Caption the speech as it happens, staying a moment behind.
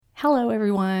Hello,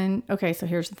 everyone. Okay, so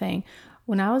here's the thing.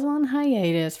 When I was on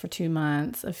hiatus for 2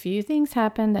 months, a few things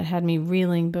happened that had me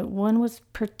reeling, but one was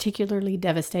particularly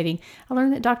devastating. I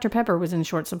learned that Dr. Pepper was in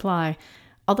short supply.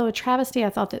 Although a travesty, I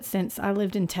thought that since I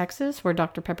lived in Texas, where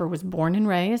Dr. Pepper was born and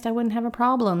raised, I wouldn't have a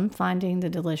problem finding the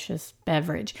delicious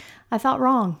beverage. I thought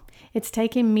wrong. It's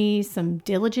taken me some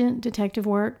diligent detective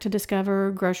work to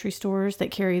discover grocery stores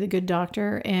that carry the good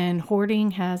doctor, and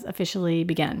hoarding has officially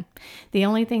begun. The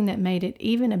only thing that made it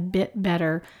even a bit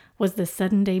better was the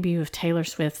sudden debut of Taylor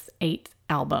Swift's 8th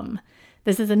album.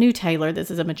 This is a new Taylor.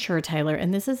 This is a mature Taylor.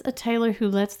 And this is a Taylor who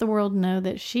lets the world know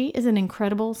that she is an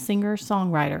incredible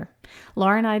singer-songwriter.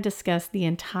 Laura and I discuss the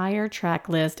entire track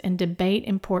list and debate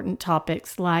important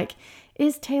topics like,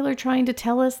 is Taylor trying to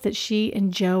tell us that she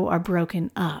and Joe are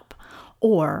broken up?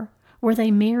 Or were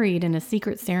they married in a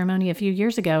secret ceremony a few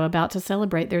years ago about to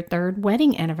celebrate their 3rd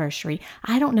wedding anniversary?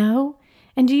 I don't know.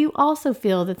 And do you also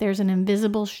feel that there's an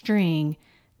invisible string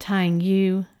tying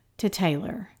you to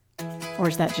Taylor? Or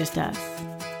is that just us?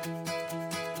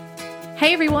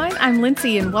 Hey everyone, I'm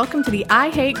Lindsay and welcome to the I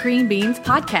Hate Green Beans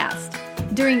podcast.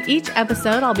 During each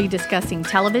episode, I'll be discussing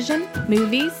television,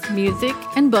 movies, music,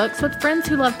 and books with friends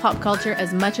who love pop culture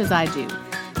as much as I do.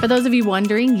 For those of you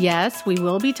wondering, yes, we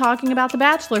will be talking about the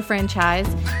Bachelor franchise.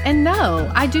 And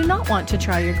no, I do not want to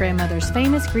try your grandmother's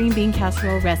famous green bean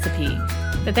casserole recipe.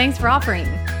 But thanks for offering.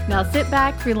 Now sit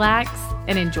back, relax,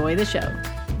 and enjoy the show.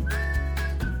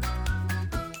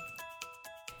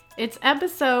 It's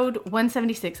episode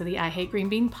 176 of the I Hate Green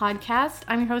Bean podcast.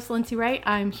 I'm your host, Lindsay Ray.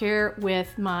 I'm here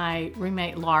with my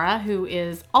roommate, Laura, who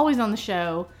is always on the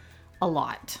show a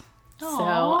lot. Aww.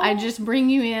 So I just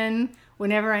bring you in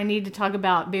whenever I need to talk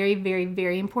about very, very,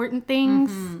 very important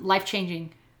things. Mm-hmm.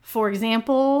 Life-changing. For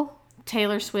example,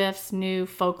 Taylor Swift's new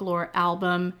Folklore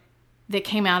album that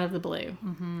came out of the blue.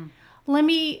 Mm-hmm.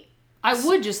 I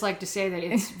would just like to say that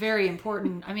it's very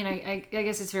important. I mean, I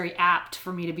guess it's very apt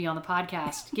for me to be on the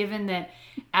podcast, given that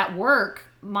at work,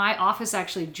 my office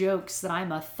actually jokes that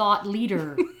I'm a thought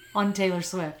leader on Taylor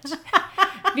Swift.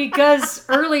 Because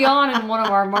early on in one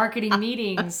of our marketing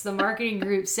meetings, the marketing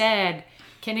group said,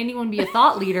 can anyone be a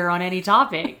thought leader on any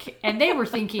topic? And they were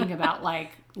thinking about like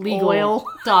legal oil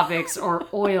topics or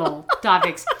oil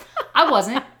topics. I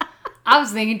wasn't. I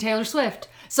was thinking Taylor Swift.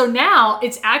 So now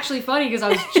it's actually funny because I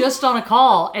was just on a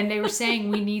call and they were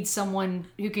saying we need someone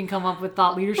who can come up with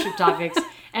thought leadership topics.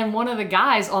 And one of the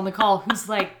guys on the call, who's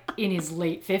like in his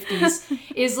late 50s,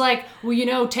 is like, well, you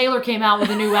know, Taylor came out with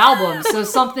a new album. So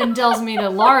something tells me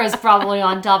that Laura's probably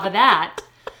on top of that.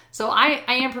 So I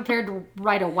am prepared to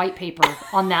write a white paper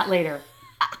on that later.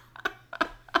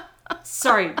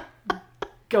 Sorry.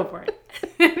 Go for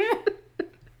it.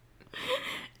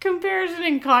 Comparison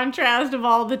and contrast of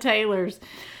all the Taylors.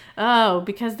 Oh,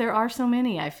 because there are so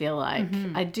many, I feel like.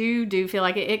 Mm-hmm. I do feel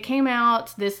like it came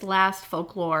out, this last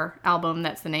Folklore album,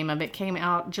 that's the name of it, came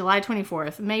out July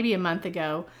 24th, maybe a month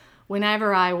ago,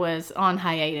 whenever I was on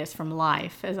hiatus from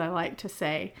life, as I like to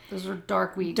say. Those were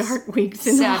dark weeks. Dark weeks.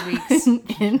 Sad weeks.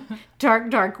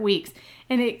 dark weeks.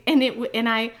 And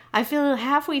I feel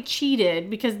halfway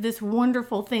cheated because this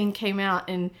wonderful thing came out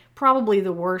in probably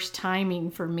the worst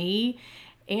timing for me.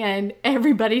 And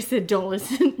everybody said, don't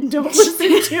listen to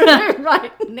it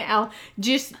right now.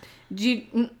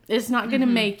 It's not going to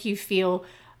make you feel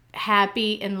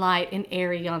happy and light and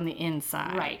airy on the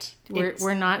inside. Right.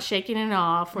 We're not shaking it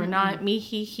off. We're not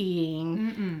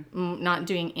me-hee-heeing. Not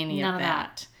doing any of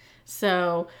that.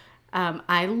 So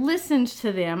I listened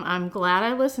to them. I'm glad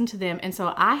I listened to them. And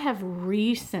so I have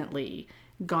recently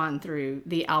gone through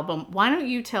the album. Why don't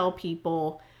you tell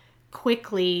people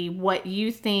quickly what you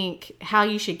think, how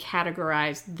you should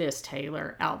categorize this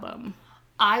Taylor album?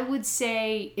 I would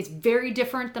say it's very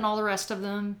different than all the rest of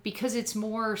them because it's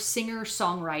more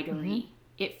singer-songwritery. Mm-hmm.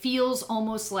 It feels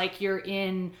almost like you're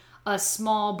in a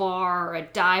small bar or a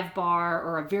dive bar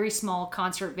or a very small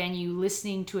concert venue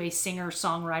listening to a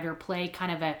singer-songwriter play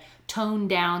kind of a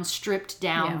toned-down,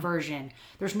 stripped-down version.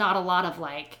 There's not a lot of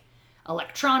like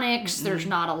electronics. Mm-hmm. There's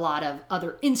not a lot of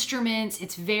other instruments.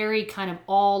 It's very kind of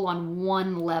all on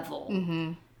one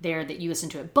level there that you listen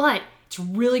to it. But it's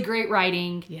really great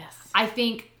writing. Yes. I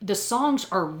think the songs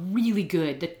are really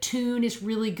good. The tune is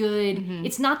really good. Mm-hmm.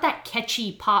 It's not that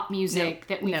catchy pop music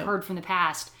that we've heard from the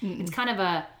past. Mm-mm. It's kind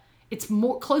of it's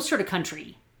more closer to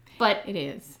country. But it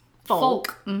is.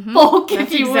 Folk. Mm-hmm. Folk,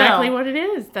 if you will. That's exactly what it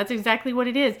is. That's exactly what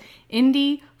it is.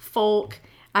 Indie, folk.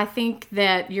 I think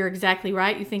that you're exactly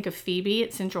right. You think of Phoebe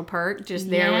at Central Perk, just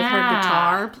there with her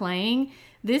guitar playing.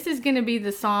 This is going to be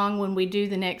the song when we do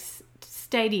the next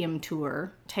stadium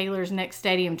tour. Taylor's next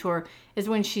stadium tour is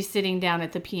when she's sitting down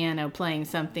at the piano playing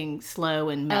something slow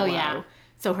and mellow. Oh, yeah.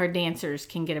 so her dancers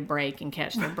can get a break and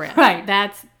catch their breath. Right.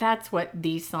 That's what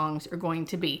these songs are going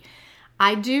to be.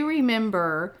 I do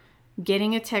remember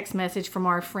getting a text message from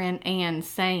our friend Anne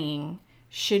saying,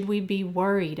 should we be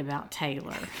worried about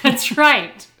Taylor? That's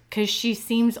right. Because she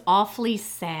seems awfully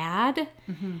sad,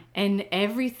 and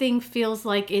everything feels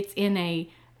like it's in a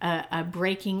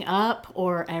breaking up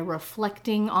or a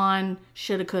reflecting on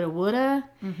shoulda, coulda, woulda.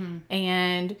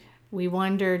 And we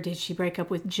wonder, did she break up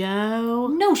with Joe?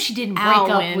 No, she didn't break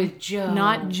Alwyn, up with Joe.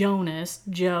 Not Jonas.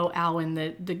 Joe Alwyn,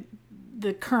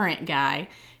 the current guy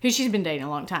who she's been dating a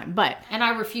long time. And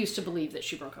I refuse to believe that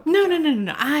she broke up with No, Joe.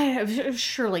 no.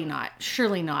 Surely not.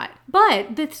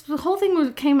 But the whole thing was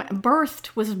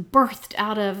birthed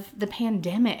out of the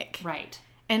pandemic. Right.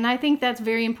 And I think that's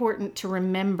very important to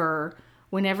remember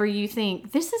whenever you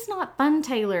think, this is not fun,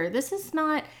 Taylor. This is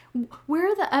not...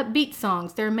 Where are the upbeat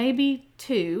songs? There may be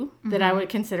 2 that I would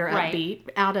consider upbeat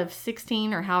out of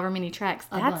 16 or however many tracks.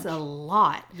 That's a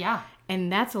lot. Yeah.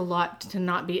 And that's a lot to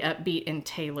not be upbeat in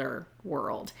Taylor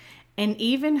world. And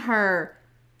even her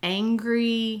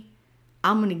angry,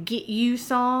 I'm going to get you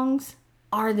songs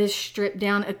are this stripped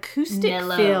down acoustic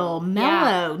feel.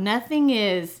 Mellow. Yeah. Nothing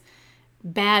is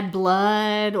bad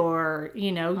blood or,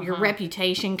 your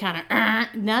reputation kind of,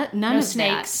 none of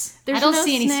snakes. That. I don't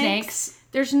see any snakes.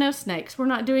 There's no snakes. We're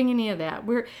not doing any of that.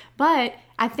 But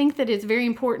I think that it's very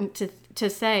important to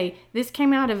say this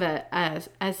came out of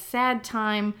a sad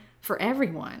time for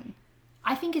everyone.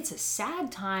 I think it's a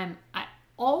sad time. I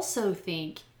also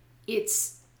think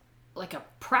it's like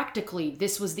practically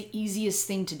this was the easiest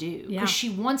thing to do. Because she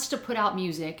wants to put out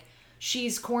music.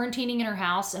 She's quarantining in her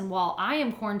house, and while I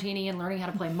am quarantining and learning how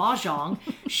to play mahjong,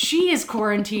 she is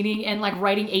quarantining and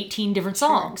writing 18 different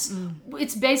songs.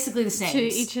 It's basically the same. To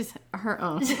each is her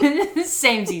own.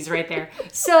 Samesies right there.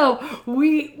 So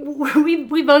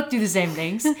we both do the same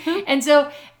things, and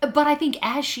so, but I think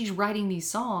as she's writing these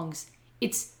songs,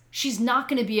 she's not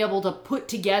going to be able to put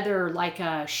together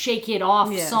a Shake It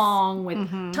Off song with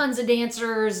tons of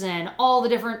dancers and all the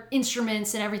different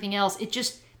instruments and everything else.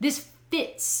 This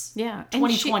fits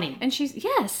 2020.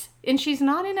 And she's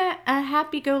not in a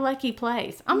happy-go-lucky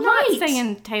place. I'm not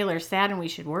saying Taylor's sad and we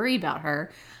should worry about her.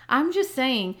 I'm just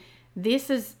saying these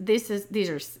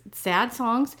are sad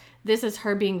songs. This is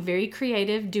her being very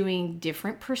creative, doing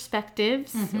different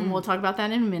perspectives, and we'll talk about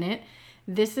that in a minute.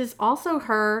 This is also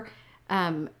her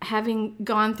having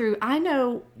gone through, I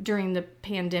know during the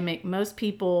pandemic, most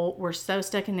people were so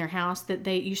stuck in their house that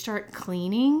you start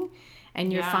cleaning.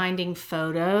 And you're finding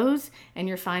photos, and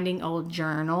you're finding old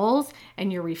journals, and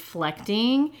you're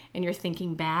reflecting, and you're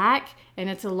thinking back, and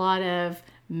it's a lot of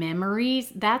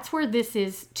memories. That's where this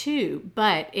is too,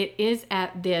 but it is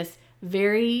at this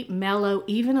very mellow,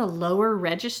 even a lower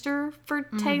register for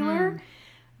Taylor.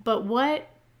 But what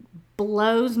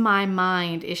blows my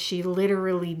mind is she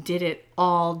literally did it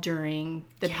all during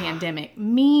the pandemic,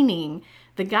 meaning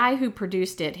the guy who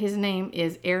produced it, his name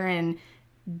is Aaron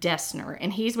Dessner,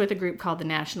 and he's with a group called The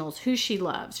Nationals, who she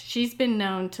loves. She's been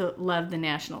known to love The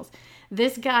Nationals.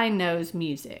 This guy knows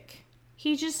music.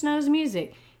 He just knows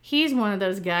music. He's one of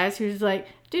those guys who's like,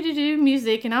 do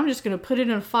music, and I'm just going to put it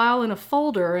in a file in a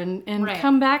folder and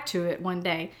come back to it one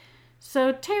day.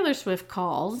 So Taylor Swift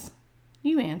calls.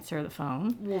 You answer the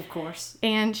phone. Well, of course.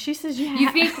 And she says,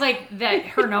 You think that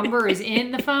her number is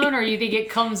in the phone, or you think it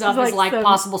comes up as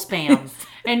possible spam?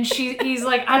 And he's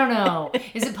like, I don't know.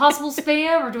 Is it possible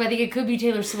spam, or do I think it could be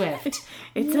Taylor Swift?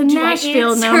 It's a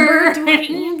Nashville number. Do I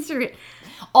answer it?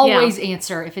 Always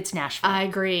answer if it's Nashville. I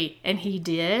agree. And he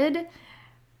did.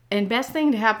 And best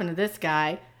thing to happen to this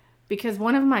guy, because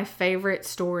one of my favorite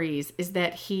stories is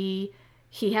that he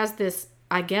has this,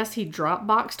 I guess he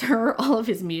Dropboxed her all of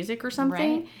his music or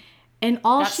something. Right. And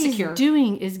all she's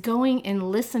doing is going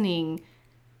and listening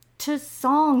to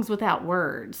songs without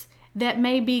words that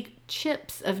may be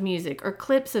chips of music or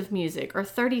clips of music or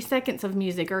 30 seconds of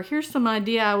music or here's some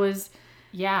idea I was...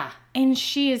 Yeah. And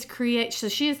she is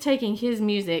taking his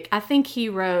music. I think he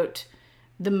wrote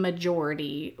the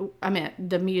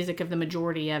music of the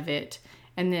majority of it.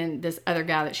 And then this other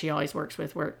guy that she always works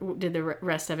with did the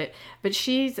rest of it. But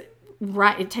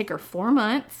it'd take her 4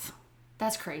 months.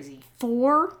 That's crazy.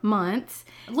 4 months.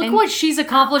 Look what she's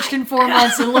accomplished in 4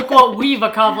 months, and look what we've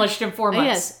accomplished in 4 months.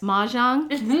 Yes,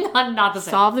 mahjong. Not the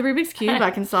same. Solve the Rubik's Cube.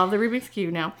 I can solve the Rubik's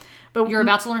Cube now. But you're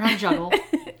about to learn how to juggle.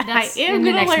 I am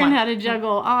going to learn how to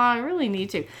juggle. Oh, I really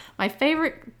need to. My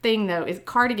favorite thing, though, is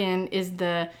Cardigan is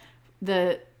the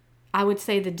I would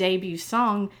say the debut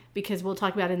song, because we'll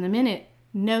talk about it in a minute.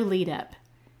 No lead up.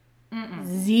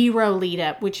 Zero lead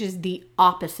up, which is the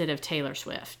opposite of Taylor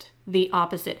Swift. The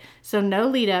opposite. So no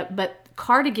lead up, but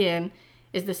Cardigan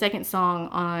is the second song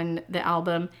on the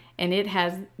album, and it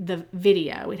has the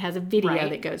video. It has a video Right.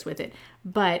 that goes with it.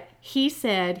 But he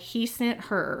said he sent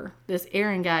her, this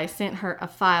Aaron guy sent her a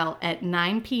file at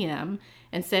 9 p.m.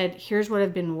 and said, here's what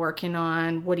I've been working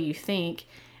on. What do you think?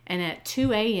 And at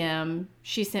 2 a.m.,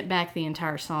 she sent back the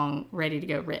entire song ready to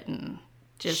go written.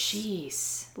 Just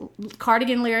Jeez.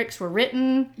 Cardigan lyrics were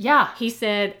written. Yeah. He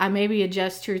said, I maybe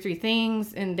adjust 2 or 3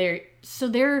 things. And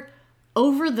they're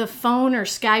over the phone or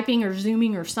Skyping or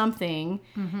Zooming or something.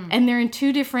 Mm-hmm. And they're in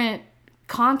 2 different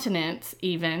continents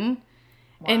even.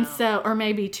 Wow. And so, or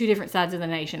maybe 2 different sides of the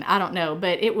nation. I don't know.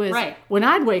 But it was, Right. when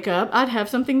I'd wake up, I'd have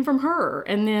something from her.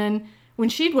 And then when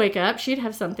she'd wake up, she'd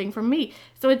have something from me.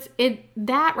 So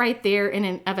that right there in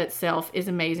and of itself is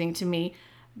amazing to me.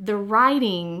 The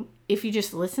writing, if you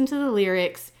just listen to the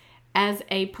lyrics, as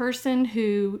a person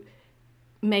who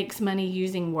makes money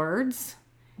using words,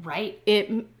 Right.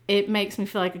 it makes me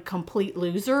feel like a complete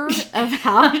loser of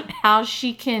how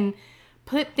she can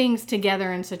put things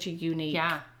together in such a unique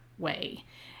way.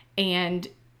 And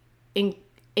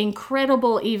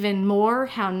incredible even more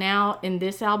how now in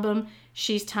this album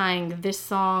she's tying this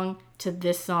song to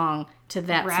that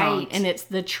song. Right. And it's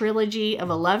the trilogy of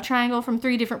a love triangle from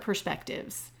 3 different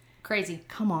perspectives. Crazy.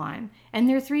 Come on. And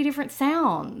they're 3 different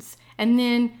sounds. And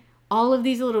then all of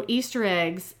these little Easter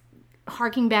eggs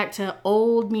harking back to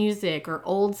old music or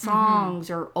old songs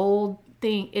or old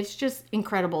thing. It's just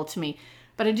incredible to me.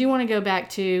 But I do want to go back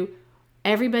to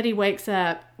everybody wakes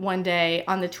up one day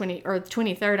on the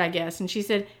 23rd, I guess, and she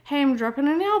said, hey, I'm dropping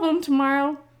an album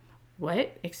tomorrow.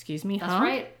 What? Excuse me, That's huh?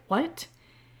 right. What?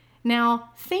 Now,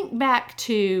 think back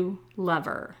to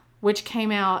Lover, which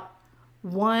came out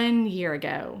 1 year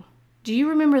ago. Do you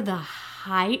remember the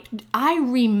hype? I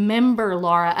remember,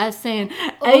 Laura, us saying,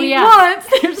 8 months.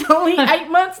 There's only 8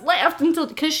 months left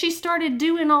because she started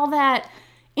doing all that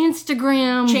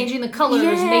Instagram. Changing the colors,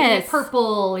 Yes. making it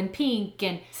purple and pink.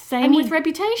 And Same with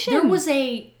Reputation. There was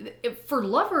for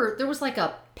Lover, there was like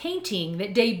a painting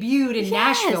that debuted in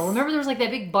Nashville. Remember there was like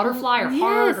that big butterfly or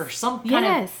heart or some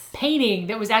kind of painting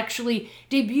that was actually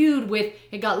debuted with,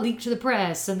 it got leaked to the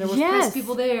press and there was press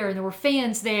people there and there were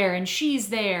fans there and she's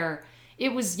there.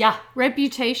 It was,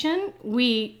 Reputation,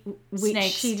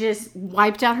 Snakes. she just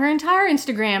wiped out her entire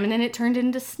Instagram, and then it turned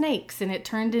into snakes, and it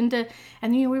turned into,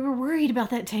 and we were worried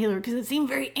about that Taylor because it seemed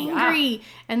very angry. Yeah.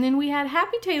 And then we had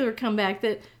Happy Taylor come back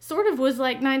that sort of was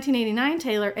like 1989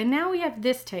 Taylor, and now we have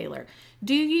this Taylor.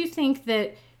 Do you think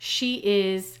that she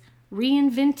is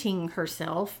reinventing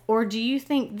herself, or do you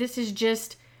think this is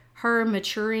just her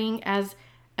maturing as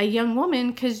a young woman?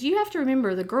 Because you have to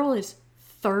remember, the girl is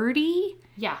 30.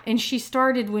 Yeah. And she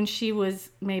started when she was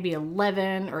maybe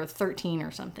 11 or 13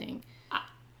 or something.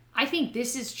 I think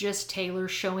this is just Taylor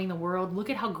showing the world, look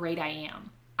at how great I am.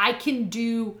 I can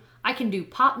do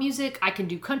pop music, I can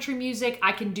do country music,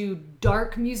 I can do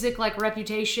dark music like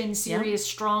Reputation, serious,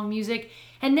 strong music,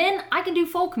 and then I can do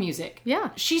folk music. Yeah.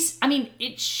 She's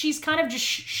kind of just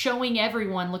showing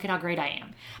everyone, look at how great I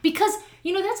am. Because,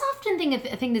 that's often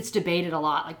a thing that's debated a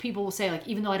lot. Like people will say, like,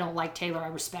 even though I don't like Taylor, I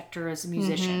respect her as a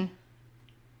musician. Mm-hmm.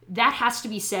 That has to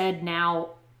be said now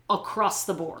across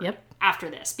the board after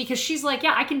this. Because she's like,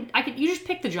 I can, you just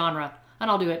pick the genre and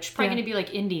I'll do it. She's probably going to be like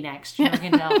indie next, you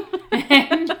can tell.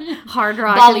 Hard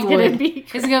rock. Bollywood.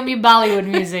 It's going to be Bollywood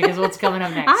music is what's coming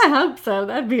up next. I hope so.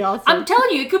 That'd be awesome. I'm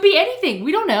telling you, it could be anything.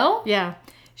 We don't know. Yeah.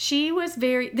 She was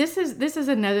this is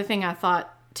another thing I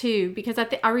thought too, because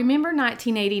I remember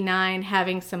 1989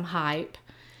 having some hype.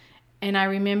 And I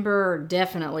remember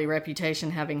definitely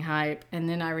Reputation having hype. And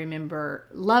then I remember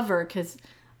Lover, because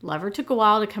Lover took a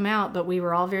while to come out, but we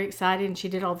were all very excited and she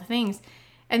did all the things.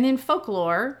 And then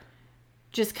Folklore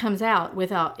just comes out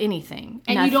without anything.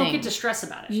 And nothing. You don't get to stress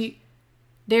about it.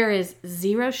 There is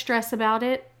zero stress about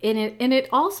it. And it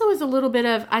also is a little bit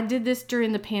of, I did this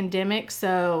during the pandemic,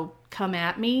 so come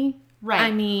at me. Right. I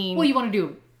mean. Well, you want to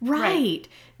do. Right.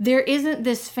 There isn't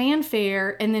this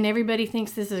fanfare and then everybody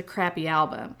thinks this is a crappy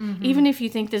album. Mm-hmm. Even if you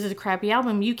think this is a crappy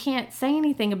album, you can't say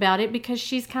anything about it because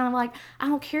she's kind of like, I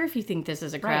don't care if you think this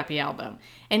is a crappy album.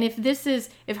 And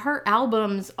if her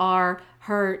albums are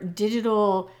her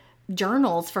digital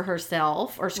journals for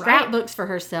herself or scrapbooks for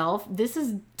herself, this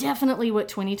is definitely what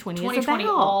 2020 is about. 2020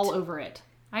 all over it.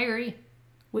 I agree.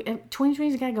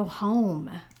 2020's got to go home.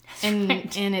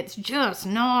 And it's just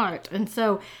not. And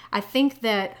so I think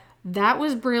that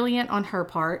was brilliant on her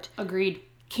part. Agreed.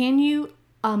 Can you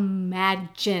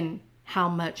imagine how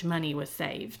much money was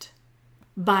saved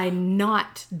by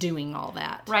not doing all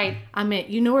that? Right. I mean,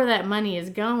 you know where that money is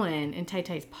going in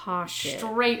Tay-Tay's pocket.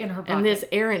 Straight in her pocket. And this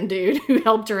Aaron dude who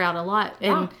helped her out a lot.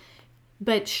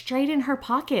 But straight in her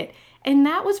pocket. And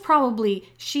that was probably,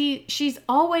 she's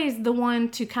always the one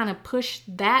to kind of push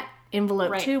that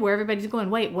envelope Right. too, where everybody's going,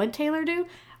 wait, what'd Taylor do?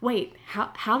 Wait,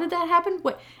 how did that happen?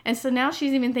 What? And so now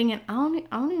she's even thinking, I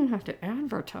don't even have to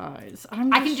advertise.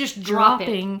 I can just drop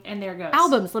it, and there goes.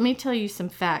 albums. Let me tell you some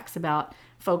facts about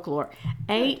Folklore.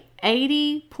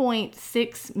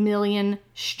 80.6 million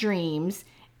streams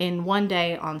in one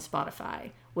day on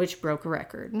Spotify, which broke a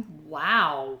record.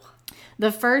 Wow.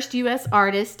 The first U.S.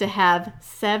 artist to have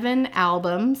 7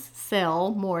 albums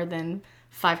sell more than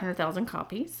 500,000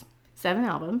 copies. 7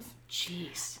 albums.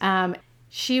 Jeez.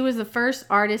 She was the first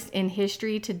artist in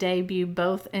history to debut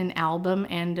both an album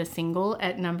and a single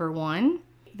at number 1.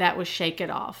 That was Shake It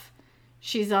Off.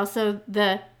 She's also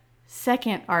the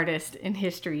second artist in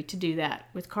history to do that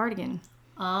with Cardigan.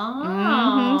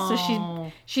 Oh. So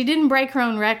she didn't break her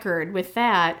own record with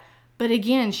that. But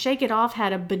again, Shake It Off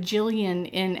had a bajillion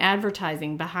in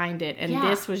advertising behind it. And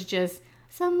this was just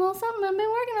some little something I've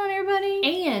been working on,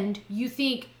 everybody. And you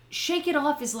think Shake It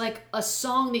Off is like a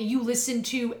song that you listen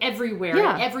to everywhere,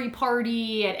 Yeah. at every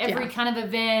party, at every kind of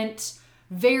event.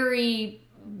 Very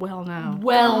Well known.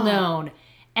 well known.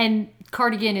 And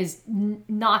Cardigan is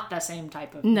not the same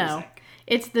type of music.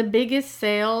 It's the biggest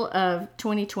sale of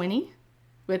 2020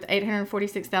 with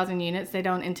 846,000 units. They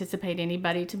don't anticipate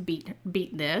anybody to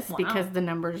beat this because the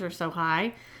numbers are so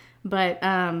high. But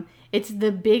it's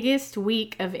the biggest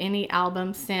week of any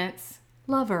album since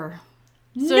Lover.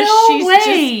 So No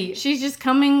way! She's just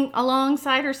coming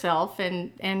alongside herself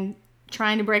and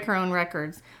trying to break her own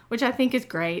records, which I think is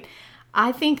great.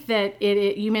 I think that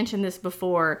you mentioned this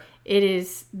before.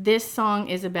 This song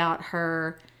is about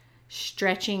her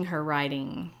stretching her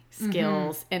writing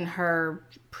skills and her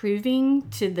proving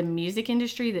to the music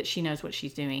industry that she knows what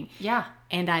she's doing. Yeah.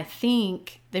 And I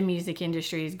think the music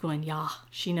industry is going,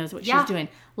 she knows what she's doing.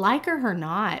 Like her or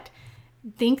not,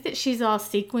 think that she's all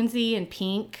sequincy and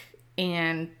pink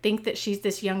and think that she's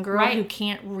this young girl who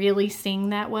can't really sing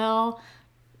that well.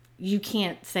 You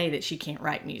can't say that she can't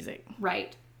write music.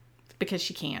 Right. Because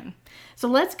she can. So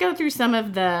let's go through some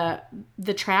of the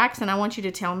tracks, and I want you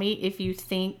to tell me if you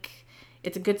think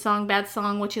it's a good song, bad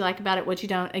song, what you like about it, what you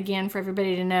don't. Again, for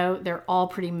everybody to know, they're all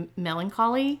pretty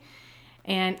melancholy.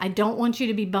 And I don't want you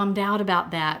to be bummed out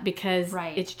about that because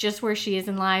it's just where she is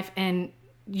in life, and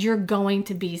you're going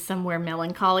to be somewhere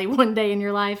melancholy one day in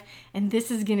your life, and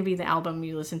this is going to be the album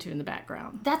you listen to in the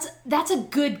background. That's a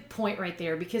good point right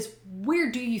there, because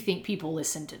where do you think people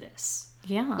listen to this?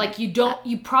 Yeah. Like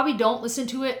you probably don't listen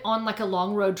to it on like a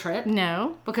long road trip.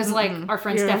 No. Because like our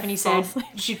friend You're Stephanie fall said,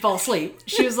 she'd fall asleep.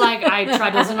 She was like, I tried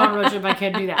to listen on a road trip, I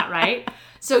can't do that, right?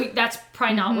 So that's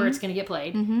probably not where it's going to get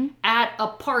played. At a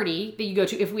party that you go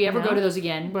to, if we ever go to those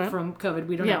again from COVID,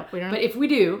 we don't know. We don't but if we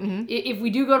do, if we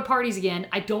do go to parties again,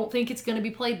 I don't think it's going to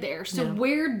be played there. So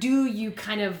where do you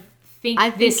kind of think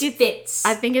this fits?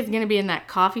 I think it's going to be in that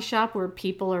coffee shop where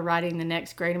people are writing the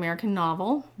next great American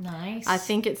novel. Nice. I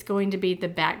think it's going to be the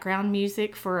background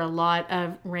music for a lot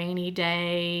of rainy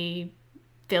day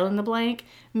fill in the blank,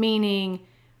 meaning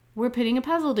we're putting a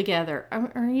puzzle together,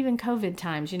 or even COVID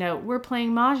times, we're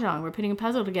playing Mahjong, we're putting a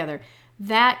puzzle together.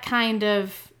 That kind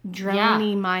of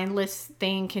drony, mindless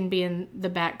thing can be in the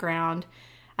background.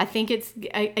 I think it's,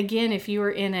 again, if you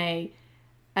were in a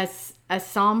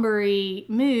somber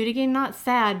mood, again, not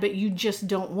sad, but you just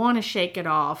don't want to shake it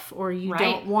off, or you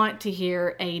don't want to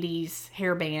hear 80s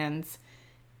hair bands,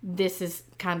 this is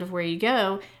kind of where you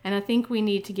go. And I think we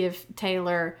need to give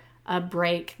Taylor a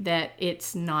break that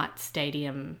it's not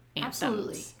stadium anthems.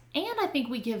 Absolutely. And I think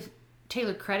we give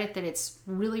Taylor credit that it's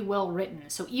really well written.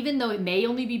 So even though it may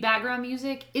only be background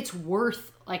music, it's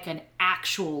worth like an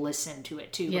actual listen to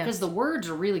it too, because the words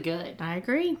are really good. I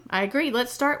agree.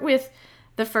 Let's start with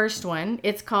the first one.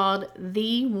 It's called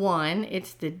The One.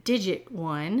 It's the digit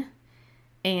 1.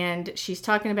 And she's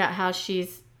talking about how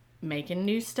she's making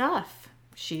new stuff.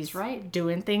 She's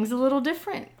doing things a little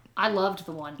different. I loved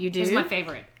The One. You do? It's my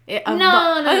favorite.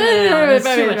 No.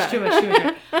 It's too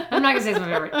much. I'm not gonna say it's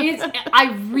my favorite.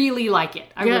 I really like it.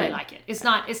 Really like it. It's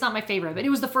not my favorite, but it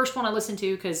was the first one I listened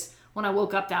to because when I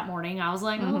woke up that morning, I was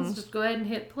like, let's just go ahead and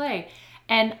hit play.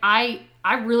 And I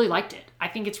really liked it. I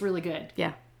think it's really good.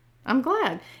 Yeah. I'm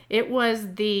glad. It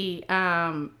was the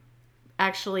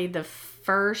actually the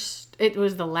first, it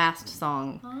was the last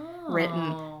song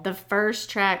written. The first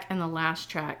track and the last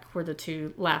track were the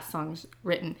two last songs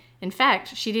written. In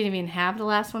fact, she didn't even have the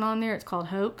last one on there. It's called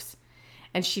Hoax.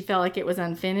 and she felt like it was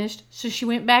unfinished. So she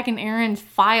went back in Erin's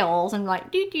files and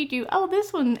like, oh,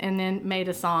 this one, and then made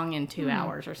a song in 2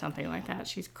 hours or something like that.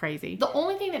 She's crazy. The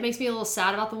only thing that makes me a little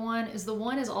sad about the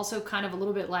one is also kind of a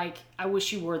little bit like, I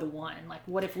wish you were the one. Like,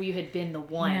 what if we had been the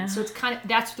one? Yeah. So it's kind of,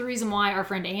 that's the reason why our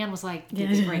friend Anne was like, did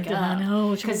they break up? I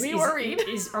know. Because Are we worried?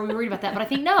 Are we worried about that? But I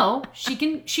think no, she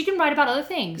can write about other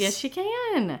things. Yes, she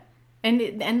can.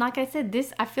 And like I said,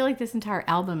 I feel like this entire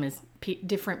album is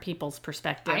different people's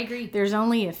perspective. I agree. There's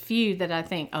only a few that I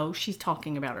think, oh, she's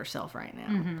talking about herself right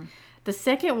now. The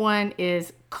second one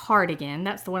is Cardigan.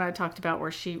 That's the one I talked about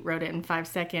where she wrote it in 5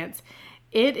 seconds.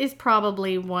 It is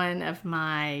probably one of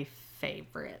my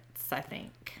favorites, I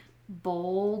think.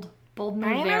 Bold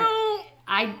move there.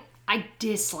 I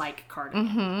dislike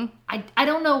Cardigan. I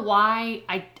don't know why.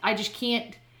 I just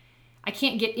can't. I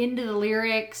can't get into the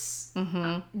lyrics.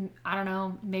 I don't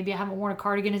know. Maybe I haven't worn a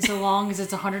cardigan in so long because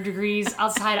it's 100 degrees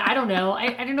outside. I don't know.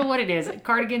 I don't know what it is.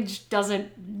 Cardigan just doesn't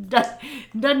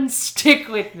stick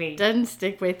with me. Doesn't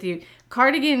stick with you.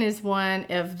 Cardigan is one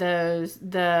of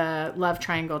the Love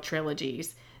Triangle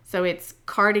trilogies. So it's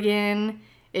Cardigan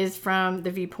is from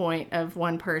the viewpoint of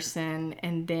one person,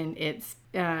 and then it's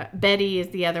Betty is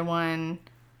the other one.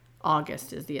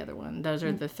 August is the other one. Those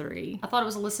are the three. I thought it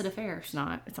was Illicit Affairs. It's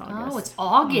not. It's August. Oh, it's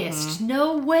August.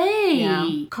 No way.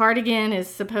 Yeah. Cardigan is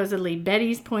supposedly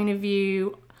Betty's point of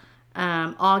view.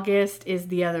 August is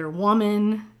the other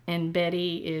woman. And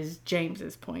Betty is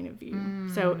James's point of view.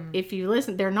 So if you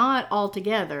listen, they're not all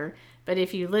together. But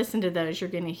if you listen to those,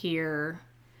 you're going to hear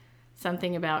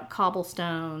something about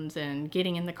cobblestones and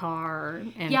getting in the car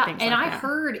and things like that. I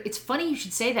heard, it's funny you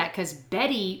should say that because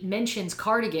Betty mentions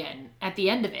Cardigan at the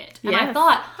end of it. And I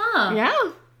thought, Yeah.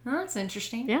 well, that's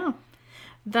interesting. Yeah.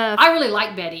 I really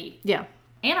like Betty. Yeah.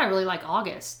 And I really like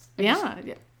August. You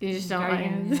just don't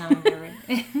like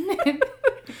Cardigan.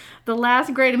 The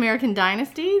Last Great American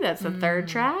Dynasty, that's the third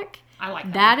track. I like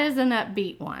that. That is an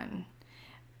upbeat one.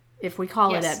 If we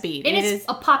call it upbeat. It is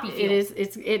a poppy feel.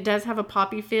 It does have a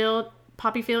poppy feel.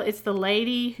 It's the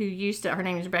lady who used to, her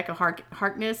name is Rebecca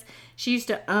Harkness. She used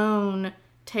to own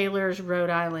Taylor's Rhode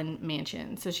Island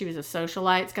mansion. So she was a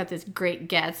socialite. It's got this Great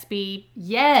Gatsby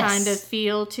kind of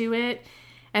feel to it.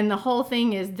 And the whole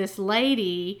thing is this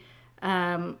lady,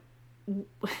 was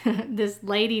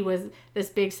this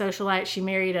big socialite. She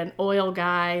married an oil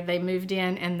guy. They moved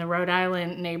in, and the Rhode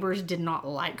Island neighbors did not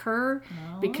like her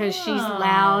because she's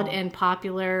loud and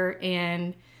popular,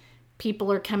 and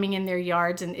people are coming in their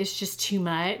yards, and it's just too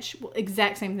much. Well,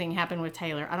 exact same thing happened with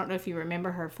Taylor. I don't know if you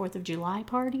remember her 4th of July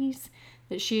parties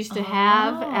that she used to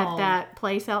have at that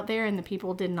place out there, and the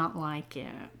people did not like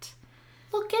it.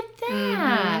 Look at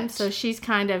that. So she's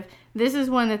kind of, this is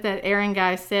one that Aaron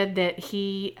guy said that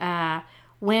he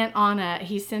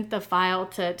he sent the file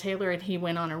to Taylor and he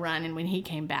went on a run, and when he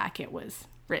came back it was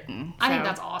written. I think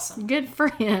that's awesome. Good for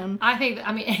him.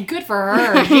 Good for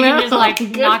her. She can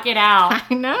just knock it out.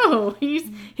 I know.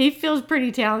 He feels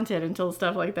pretty talented until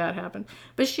stuff like that happens.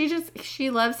 But she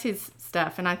loves his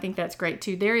stuff, and I think that's great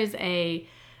too. There is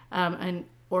an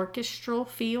orchestral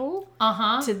feel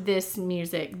to this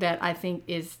music that I think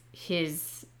is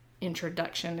his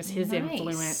introduction, is his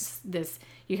influence.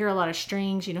 You hear a lot of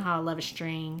strings. You know how I love a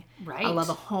string. Right. I love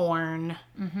a horn.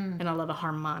 And I love a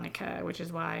harmonica, which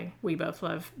is why we both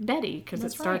love Betty, because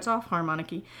it starts off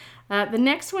harmonicky. The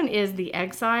next one is The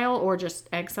Exile, or just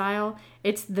Exile.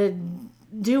 It's the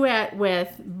duet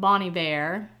with Bon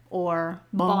Iver, or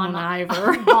Bon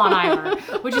Iver. Bon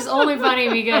Iver. Which is only funny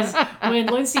because when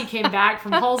Lindsay came back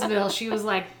from Hallsville, she was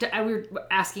like, we were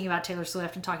asking about Taylor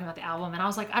Swift and talking about the album, and I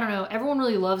was like, I don't know, everyone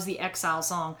really loves the Exile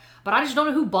song, but I just don't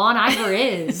know who Bon Iver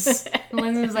is. And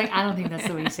Lindsay was like, I don't think that's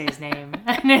the way you say his name.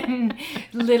 And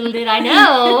little did I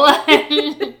know.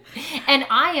 And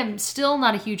I am still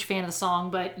not a huge fan of the song,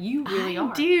 but you really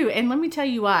are. I do, and let me tell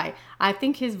you why. I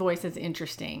think his voice is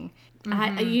interesting. I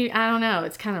don't know.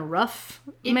 It's kind of rough,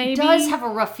 maybe. It does have a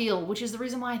rough feel, which is the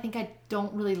reason why I think I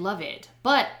don't really love it.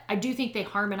 But I do think they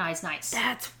harmonize nice.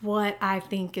 That's what I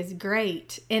think is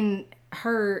great. In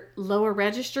her lower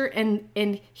register,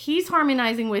 and he's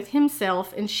harmonizing with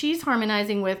himself, and she's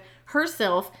harmonizing with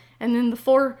herself, and then the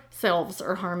four selves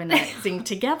are harmonizing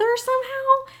together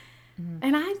somehow.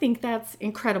 And I think that's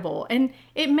incredible. And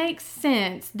it makes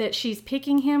sense that she's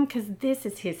picking him because this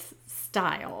is his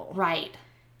style. Right.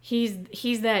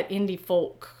 He's that indie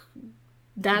folk.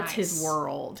 That's his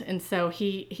world. And so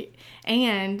he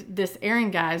and this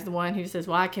Aaron guy is the one who says,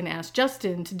 well, I can ask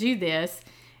Justin to do this.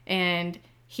 And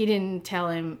he didn't tell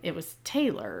him it was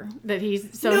Taylor that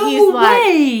he's like,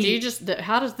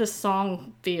 how does this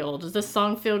song feel? Does this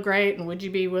song feel great? And would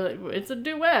you be willing? It's a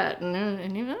duet.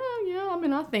 And he,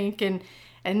 I think.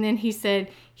 And then he said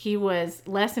he was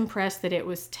less impressed that it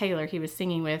was Taylor he was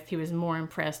singing with. He was more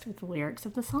impressed with the lyrics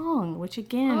of the song, which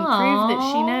again proved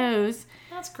that she knows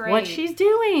That's great. what she's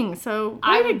doing. So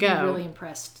I way to would be go. really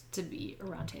impressed to be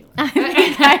around Taylor. I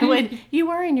think I would. You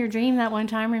were in your dream that one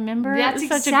time, remember? That's It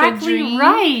was such exactly a good dream.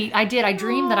 right. I did. I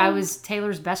dreamed that I was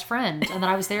Taylor's best friend and that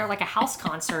I was there at like a house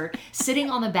concert, sitting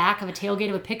on the back of a tailgate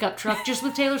of a pickup truck just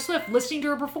with Taylor Swift, listening to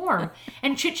her perform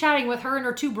and chit-chatting with her and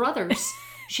her two brothers.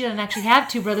 She doesn't actually have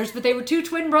two brothers, but they were two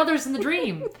twin brothers in the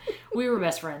dream. We were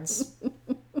best friends.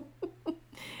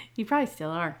 You probably still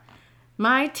are.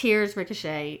 My Tears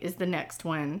Ricochet is the next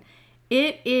one.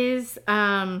 It is,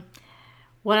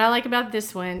 what I like about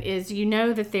this one is you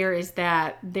know that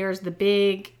there's the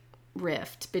big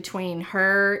rift between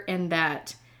her and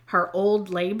her old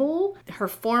label. Her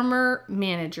former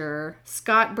manager,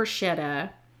 Scott Borchetta,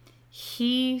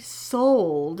 he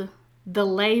sold the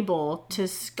label to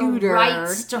Scooter. The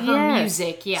rights to her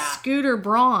music, yeah. Scooter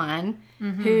Braun,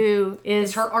 who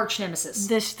is her arch nemesis.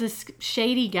 this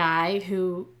shady guy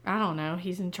who, I don't know,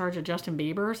 he's in charge of Justin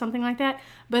Bieber or something like that.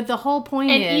 But the whole point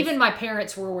and is... even my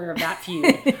parents were aware of that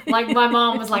feud. Like, my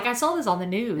mom was like, I saw this on the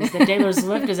news, that Taylor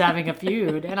Swift is having a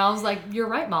feud. And I was like, you're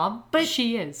right, Mom. But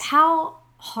she is. How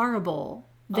horrible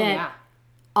that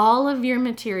all of your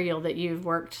material that you've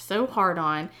worked so hard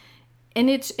on, and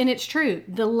it's true,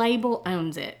 the label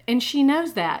owns it. And she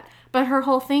knows that. But her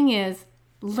whole thing is,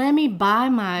 let me buy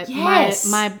my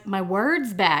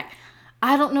words back.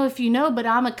 I don't know if you know, but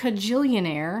I'm a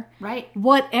cajillionaire. Right.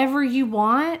 Whatever you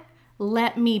want,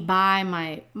 let me buy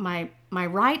my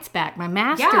rights back, my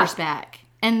masters back.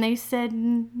 And they said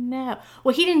no.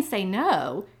 Well, he didn't say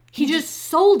no. He just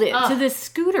sold it to this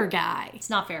Scooter guy. It's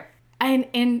not fair.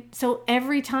 And so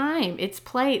every time it's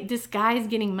played, this guy's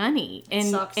getting money. And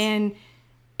sucks. And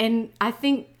I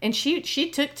think, and she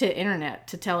took to internet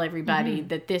to tell everybody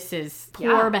that this is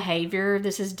poor behavior,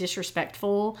 this is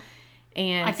disrespectful.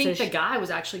 And I think the guy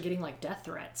was actually getting like death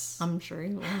threats. I'm sure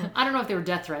he was. I don't know if they were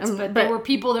death threats, but there were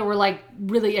people that were like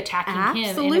really attacking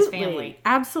him and his family.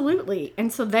 Absolutely.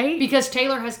 And so because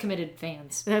Taylor has committed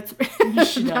fans. That's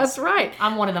She does. that's right.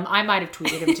 I'm one of them. I might have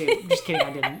tweeted him too. Just kidding,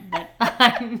 I didn't. But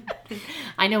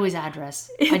I know his address.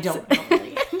 I don't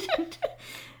really.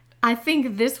 I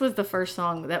think this was the first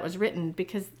song that was written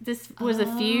because this was a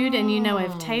feud, and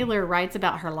if Taylor writes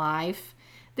about her life,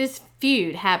 this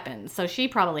feud happened. So she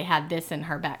probably had this in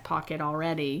her back pocket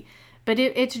already. But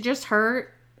it's just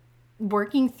her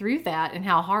working through that and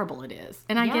how horrible it is.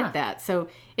 And I get that. So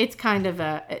it's kind of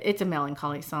it's a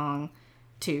melancholy song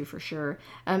too, for sure.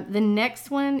 The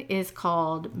next one is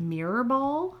called Mirror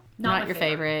Ball. Not your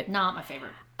favorite. Not my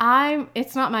favorite.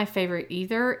 It's not my favorite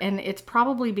either, and it's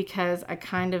probably because I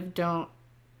kind of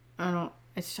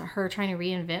it's her trying to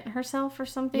reinvent herself or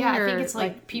something. Yeah, I think it's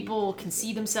like people can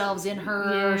see themselves in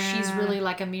her. Yeah. She's really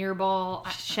like a mirror ball.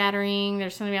 Shattering.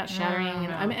 There's something about shattering.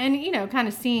 And kind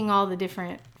of seeing all the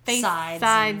different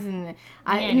sides and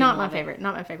not my favorite.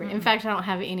 Not my favorite. Mm-hmm. In fact, I don't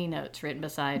have any notes written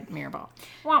beside mirror ball.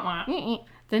 Wah, wah.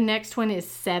 The next one is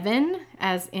 7,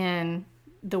 as in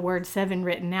the word 7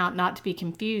 written out, not to be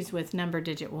confused with number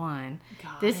digit 1.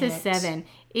 This is 7.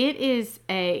 It is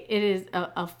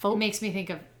a folk. It makes me think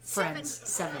of Friends.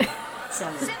 7.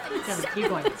 Keep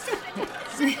going.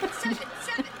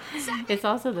 It's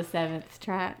also the 7th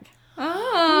track.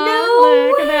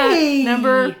 Oh, no way!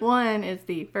 Number 1 is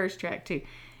the first track too.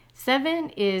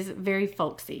 7 is very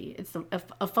folksy. It's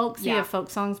a folksy of folk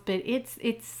songs, but it's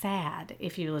sad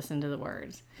if you listen to the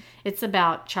words. It's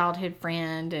about childhood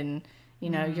friend and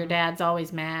your dad's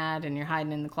always mad and you're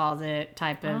hiding in the closet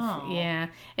type of,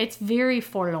 it's very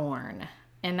forlorn.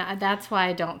 And that's why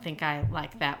I don't think I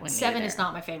like that one 7 either. is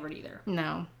not my favorite either.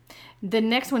 No. The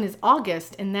next one is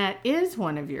August, and that is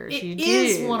one of yours. It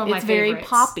is one of my favorites. It's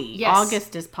very poppy. Yes.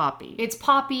 August is poppy. It's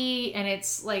poppy, and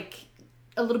it's like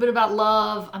a little bit about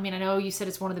love. I mean, I know you said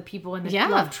it's one of the people in the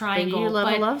love triangle. You love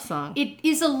but a love song. It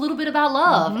is a little bit about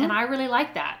love, and I really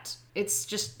like that.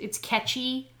 It's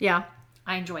catchy. Yeah.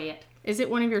 I enjoy it. Is it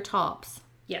one of your tops?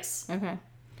 Yes. Okay.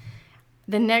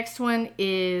 The next one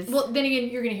is... Well, then again,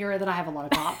 you're going to hear that I have a lot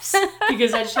of tops.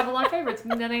 Because I just have a lot of favorites.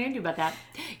 Nothing I can do about that.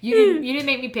 You didn't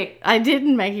make me pick. I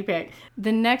didn't make you pick.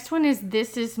 The next one is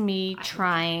This Is Me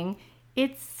Trying.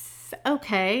 It's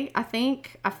okay, I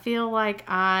think. I feel like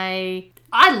I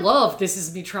love This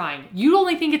Is Me Trying. You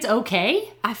only think it's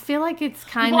okay? I feel like it's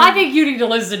kind I think you need to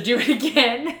listen to it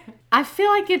again. I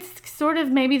feel like it's sort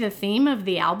of maybe the theme of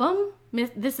the album.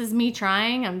 This is me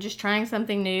trying. I'm just trying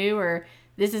something new, or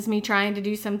This Is Me Trying to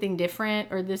do something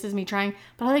different, or This Is Me Trying.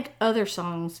 But I like other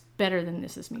songs better than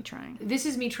This Is Me Trying. This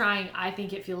Is Me Trying, I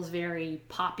think it feels very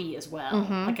poppy as well.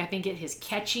 Like, I think it is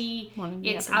catchy.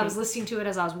 I was listening to it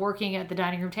as I was working at the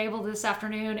dining room table this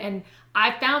afternoon, and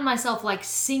I found myself, like,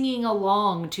 singing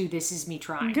along to This Is Me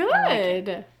Trying. Good.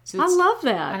 I love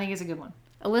that. I think it's a good one.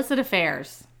 Illicit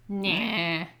Affairs. Nah.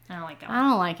 I don't like that one. I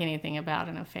don't like anything about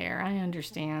an affair. I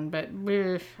understand, but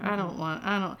I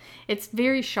don't. It's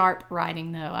very sharp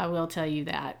writing, though. I will tell you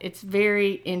that. It's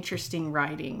very interesting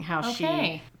writing.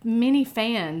 Many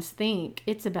fans think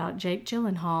it's about Jake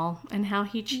Gyllenhaal and how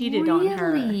he cheated on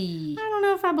her. I don't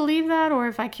know if I believe that or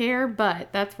if I care,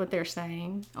 but that's what they're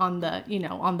saying on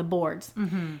the boards.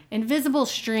 Invisible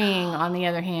String, on the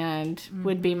other hand,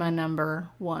 would be my number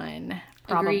one,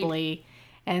 probably. Agreed.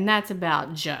 And that's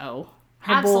about Joe,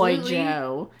 her boy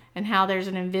Joe, and how there's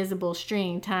an invisible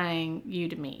string tying you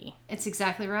to me. It's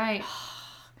exactly right.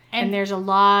 And there's a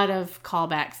lot of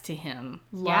callbacks to him.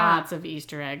 Lots of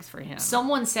Easter eggs for him.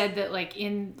 Someone said that, like,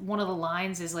 in one of the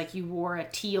lines is, like, you wore a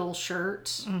teal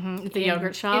shirt. At the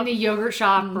yogurt shop? In the yogurt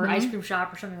shop or ice cream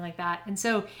shop or something like that.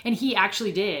 And he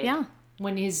actually did. Yeah.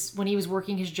 When he was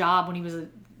working his job when he was a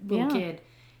little kid.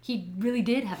 He really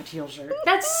did have a teal shirt.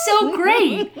 That's so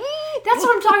great. That's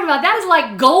what I'm talking about. That is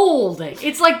like gold.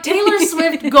 It's like Taylor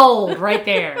Swift gold right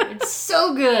there. It's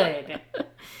so good.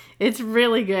 It's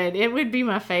really good. It would be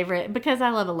my favorite because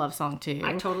I love a love song too.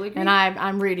 I totally agree. And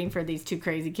I'm rooting for these two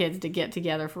crazy kids to get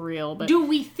together for real. But do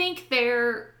we think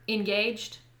they're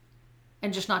engaged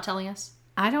and just not telling us?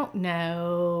 I don't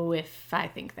know if I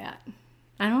think that.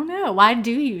 I don't know. Why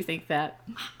do you think that?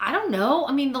 I don't know.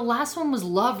 I mean, the last one was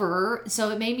Lover, so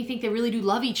it made me think they really do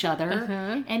love each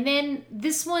other. And then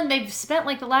this one, they've spent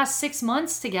like the last 6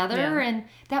 months together, and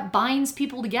that binds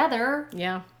people together.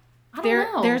 Yeah. I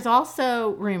don't know. There's also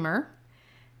rumor.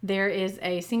 There is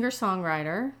a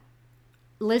singer-songwriter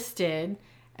listed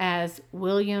as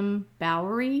William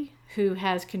Bowery, who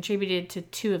has contributed to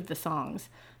 2 of the songs.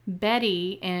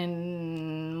 Betty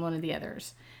and one of the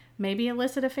others. Maybe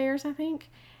Illicit Affairs, I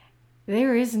think.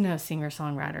 There is no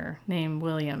singer-songwriter named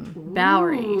William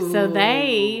Bowery. So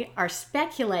they are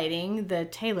speculating, the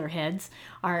Taylor heads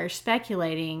are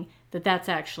speculating that that's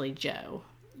actually Joe.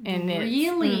 And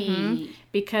really?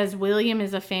 Because William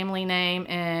is a family name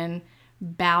and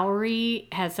Bowery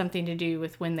has something to do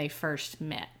with when they first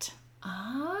met.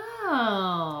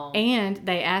 Oh. And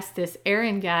they asked this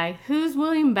Aaron guy, who's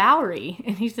William Bowery?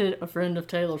 And he said, a friend of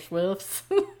Taylor Swift's.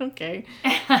 Okay.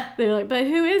 They're like, but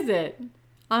who is it?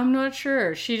 I'm not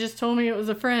sure. She just told me it was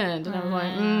a friend. And I was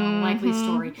like, likely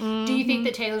story. Do you think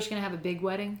that Taylor's going to have a big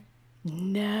wedding?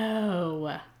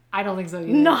 No. I don't think so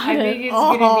either. I think it's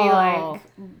going to be like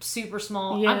super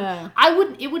small. Yeah.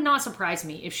 It would not surprise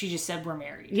me if she just said we're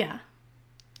married. Yeah.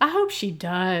 I hope she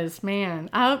does, man.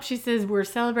 I hope she says we're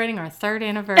celebrating our 3rd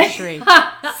anniversary.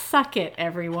 Suck it,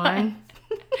 everyone.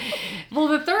 Well,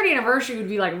 the 3rd anniversary would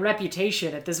be like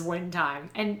Reputation at this point in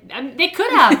time. And I mean, they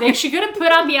could have. She could have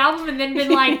put out the album and then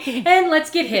been like, and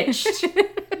let's get hitched.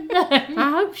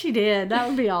 I hope she did. That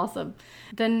would be awesome.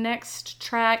 The next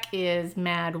track is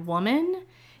Mad Woman.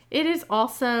 It is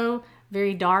also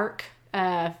very dark,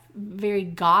 very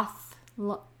goth.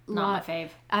 Not my fave.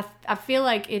 I feel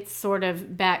like it's sort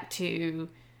of back to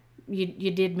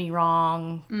you did me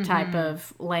wrong type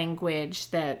of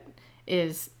language that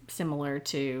is similar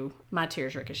to My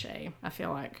Tears Ricochet, I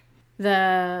feel like.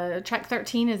 The track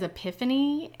 13 is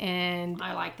Epiphany, and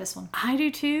I like this one. I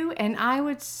do too, and I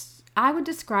would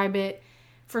describe it,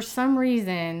 for some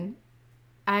reason,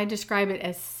 I describe it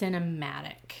as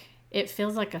cinematic. It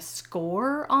feels like a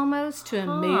score almost to a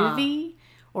movie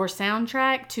or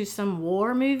soundtrack to some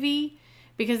war movie,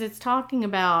 because it's talking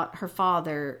about her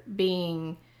father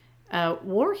being a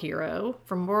war hero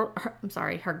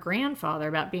her grandfather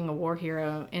about being a war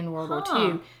hero in World War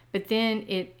II. But then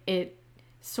it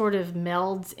sort of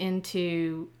melds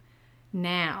into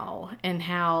now, and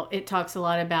how it talks a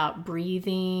lot about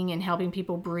breathing and helping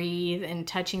people breathe and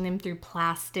touching them through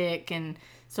plastic, and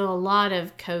so a lot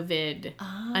of COVID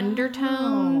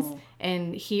undertones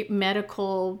and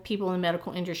medical people in the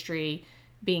medical industry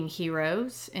being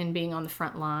heroes and being on the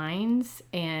front lines.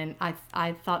 And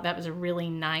I thought that was a really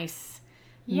nice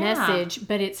message,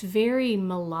 but it's very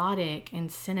melodic and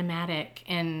cinematic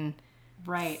and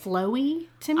flowy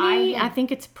to me. I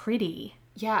think it's pretty.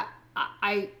 Yeah,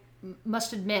 I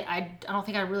must admit, I don't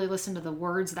think I really listened to the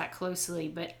words that closely,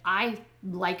 but I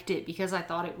liked it because I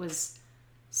thought it was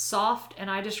soft,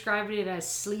 and I described it as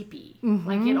sleepy.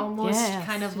 Like it almost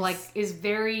kind of like is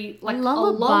very like a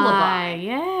lullaby.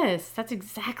 Yes, that's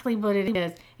exactly what it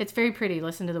is. It's very pretty.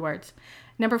 Listen to the words.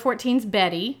 Number 14's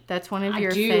Betty. That's one of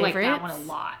your favorites. I do like that one a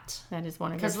lot. That is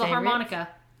one of your because favorites. of the harmonica.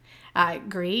 I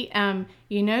agree.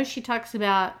 You know, she talks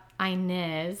about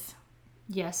Inez.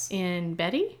 Yes. In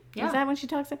Betty? Yeah. Is that when she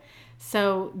talks about?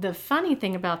 So the funny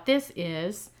thing about this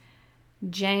is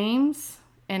James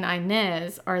and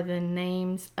Inez are the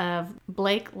names of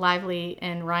Blake Lively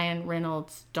and Ryan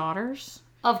Reynolds' daughters.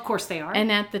 Of course they are.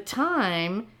 And at the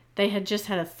time, they had just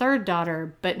had a third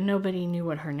daughter, but nobody knew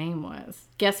what her name was.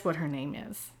 Guess what her name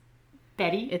is?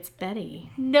 Betty? It's Betty.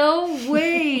 No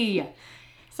way!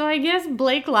 So I guess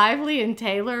Blake Lively and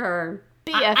Taylor are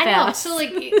BFFs. I know. So,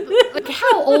 like,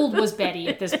 how old was Betty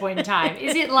at this point in time?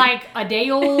 Is it like a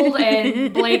day old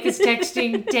and Blake is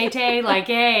texting Tay-Tay like,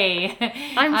 hey,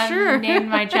 I'm sure. named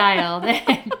my child.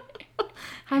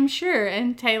 I'm sure.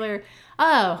 And Taylor,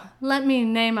 oh, let me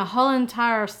name a whole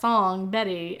entire song,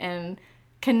 Betty, and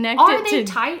connect it to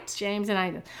tight? James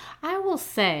and I will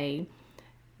say,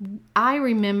 I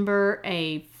remember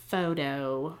a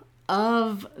photo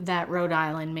of that Rhode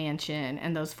Island mansion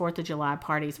and those 4th of July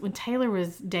parties when Taylor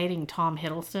was dating Tom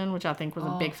Hiddleston, which I think was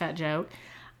a big fat joke.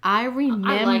 I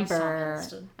remember,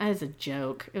 as a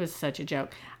joke, it was such a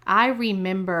joke. I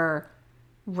remember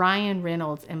Ryan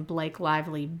Reynolds and Blake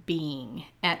Lively being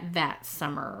at that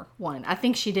summer one. I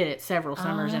think she did it several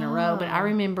summers in a row, but I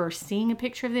remember seeing a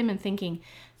picture of them and thinking,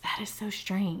 that is so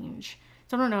strange.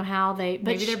 So I don't know how they...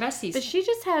 Maybe they're besties. But she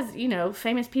just has,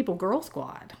 famous people girl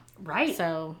squad. Right.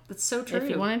 So that's so true. If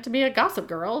you want it to be a gossip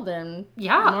girl, then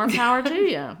yeah, more power to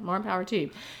you. More power to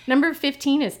you. Number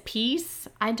 15 is Peace.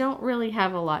 I don't really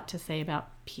have a lot to say about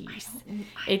Peace.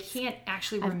 I can't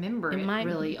actually remember it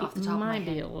really off the top of my head. It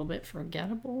might be a little bit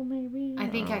forgettable, maybe. I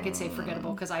think I could say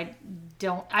forgettable because I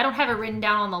don't have it written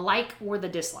down on the like or the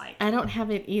dislike. I don't have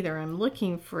it either. I'm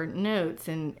looking for notes,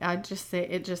 and it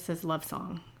just says love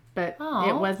song, but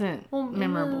it wasn't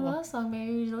memorable. Love song,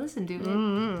 maybe you should listen to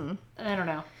it. I don't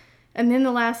know. And then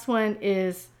the last one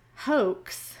is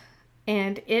Hoax,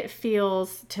 and it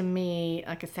feels to me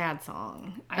like a sad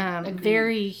song.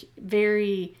 Very,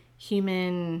 very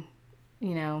human,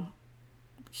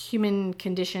 human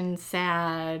condition,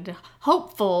 sad,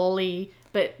 hopefully,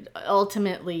 but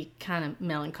ultimately kind of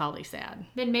melancholy sad.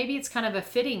 Then maybe it's kind of a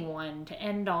fitting one to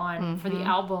end on for the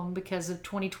album because of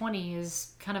 2020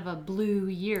 is kind of a blue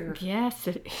year. Yes,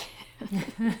 it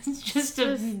is.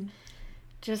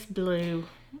 just blue.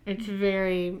 It's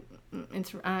very, it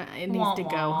needs to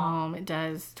go home. It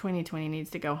does. 2020 needs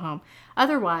to go home.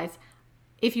 Otherwise,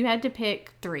 if you had to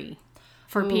pick 3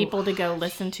 for people to go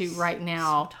listen to right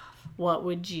now, what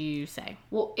would you say?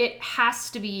 Well, it has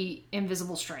to be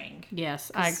Invisible String.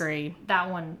 Yes, I agree. That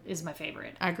one is my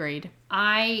favorite. Agreed.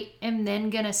 I am then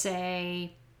going to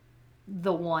say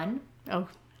The One. Oh,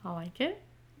 I like it.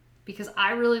 Because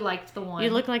I really liked The One. You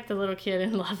look like the little kid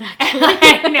in Love Actually.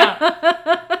 I know.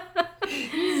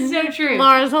 So true.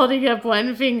 Laura's holding up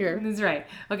one finger. That's right.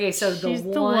 Okay, so She's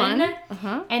the one.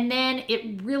 Uh-huh. And then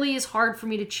it really is hard for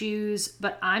me to choose,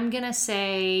 but I'm going to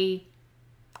say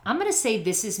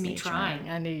This Is Me Trying.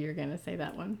 I knew you were going to say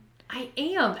that one. I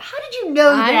am. How did you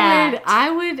know that?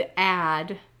 I would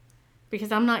add,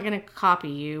 because I'm not going to copy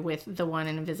you with the one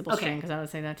in Invisible String, because I would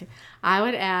say that too. I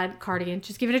would add Cardigan.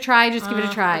 Just give it a try. Give it a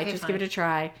try. Okay, just give it a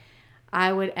try.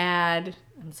 I would add,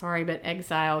 I'm sorry, but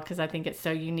Exile, because I think it's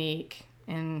so unique.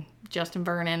 And Justin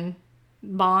Vernon,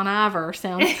 Bon Iver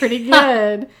sounds pretty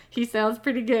good. He sounds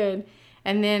pretty good.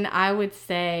 And then I would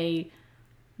say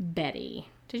Betty.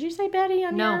 Did you say Betty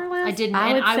on your list? No, I didn't.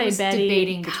 I was Betty.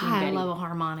 Debating between Betty. I love a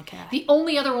harmonica. The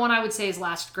only other one I would say is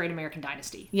Last Great American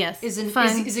Dynasty. Yes. Is a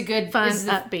good, fun,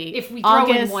 upbeat. If we throw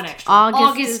in one extra.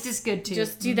 August is good too.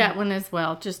 Just do that one as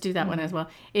well. One as well.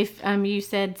 If you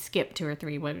said skip 2 or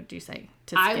 3, what would you say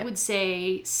to skip? I would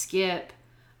say skip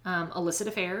Illicit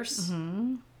Affairs,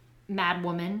 Mad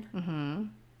Woman,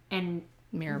 and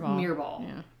Mirrorball.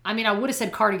 Yeah. I mean, I would have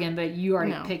said Cardigan, but you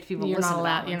already picked people. You're not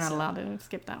allowed. You're not allowed to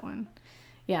skip that one.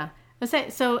 Yeah. Let's say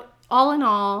so. All in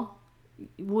all,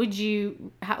 where would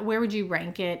you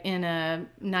rank it in a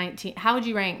 19? How would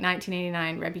you rank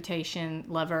 1989 Reputation,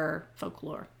 Lover,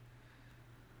 Folklore?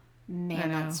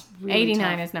 Man, that's really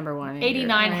 89 tough. Is number 1.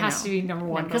 89 has to be number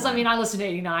 1 because I mean I listen to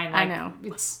 89. I know.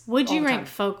 Would you rank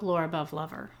Folklore above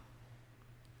Lover?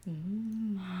 I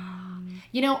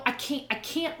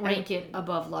can't rank it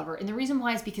above Lover, and the reason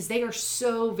why is because they are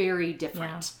so very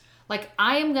different. Yeah. Like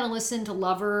I am gonna listen to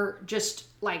Lover just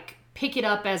like pick it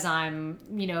up as I'm,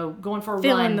 going for a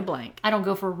Fill run. in the blank. I don't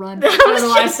go for a run. I don't know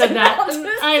why I said that.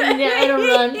 I don't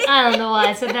run. I don't know why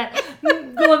I said that.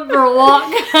 Going for a walk.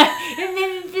 It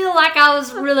made me feel like I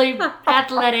was really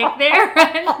athletic there.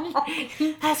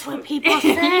 That's what people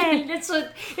say. It's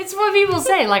what people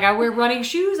say. Like, I wear running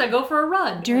shoes. I go for a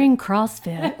run. During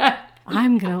CrossFit,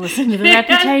 I'm going to listen to the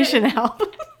Reputation album.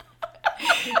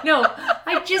 No,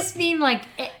 I just mean like,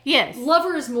 yes,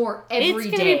 Lover is more every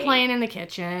it's day. going to be playing in the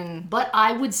kitchen. But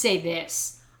I would say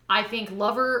this. I think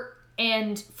Lover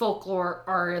and Folklore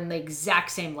are in the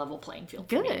exact same level playing field.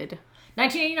 Good.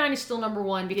 1989 is still number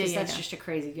one because Yeah. that's just a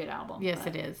crazy good album. Yes,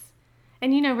 it is.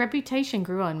 And Reputation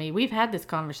grew on me. We've had this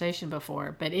conversation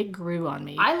before, but it grew on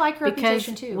me. I like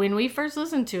Reputation because too. When we first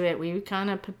listened to it, we kind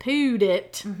of poo-pooed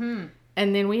it. Mm-hmm.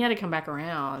 And then we had to come back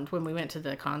around when we went to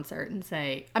the concert and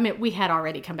say, we had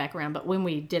already come back around, but when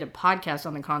we did a podcast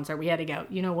on the concert, we had to go,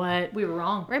 you know what? We were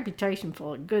wrong. Reputation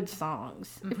full of good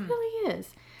songs. Mm-hmm. It really is.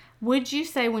 Would you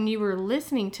say when you were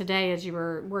listening today as you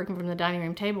were working from the dining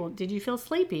room table, did you feel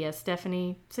sleepy as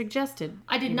Stephanie suggested?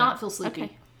 I did not feel sleepy.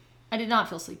 Okay. I did not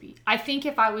feel sleepy. I think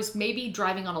if I was maybe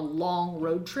driving on a long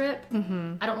road trip, I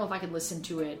don't know if I could listen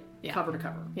to it cover to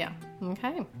cover. Yeah.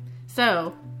 Okay.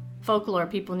 So, Folklore,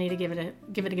 people need to give it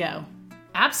a go.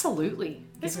 Absolutely.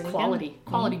 It's quality.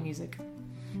 Quality music.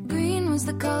 Green was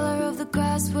the color of the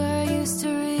grass where I used to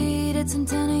read at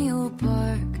Centennial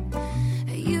Park.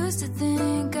 I used to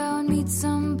think I would meet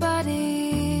somebody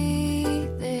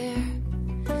there.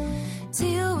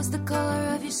 Teal was the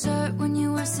color of your shirt when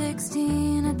you were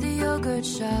 16 at the yogurt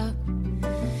shop.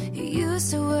 You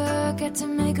used to work at to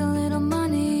make a little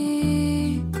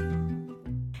money.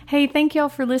 Hey, thank y'all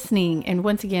for listening. And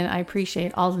once again, I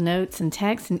appreciate all the notes and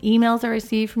texts and emails I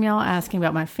received from y'all asking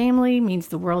about my family. It means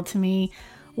the world to me.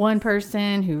 One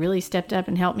person who really stepped up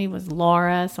and helped me was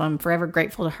Laura, so I'm forever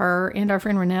grateful to her and our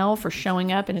friend Renelle for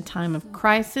showing up in a time of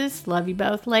crisis. Love you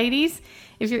both, ladies.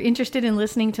 If you're interested in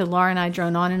listening to Laura and I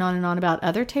drone on and on and on about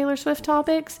other Taylor Swift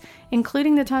topics,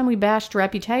 including the time we bashed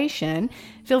Reputation,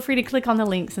 feel free to click on the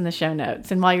links in the show notes.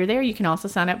 And while you're there, you can also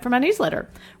sign up for my newsletter.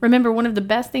 Remember, one of the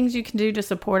best things you can do to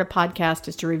support a podcast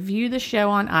is to review the show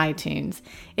on iTunes.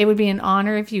 It would be an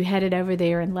honor if you headed over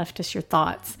there and left us your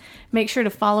thoughts. Make sure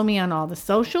to follow me on all the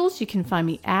socials. You can find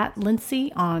me at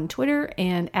Lindsay on Twitter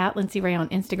and at Lindsay Ray on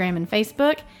Instagram and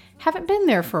Facebook. Haven't been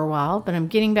there for a while, but I'm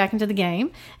getting back into the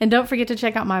game. And don't forget to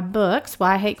check out my books,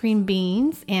 Why I Hate Green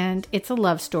Beans and It's a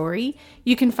Love Story.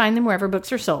 You can find them wherever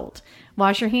books are sold.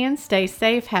 Wash your hands, stay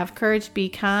safe, have courage, be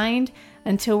kind.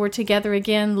 Until we're together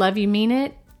again, love you, mean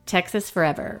it. Texas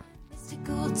forever.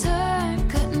 Testicle turd.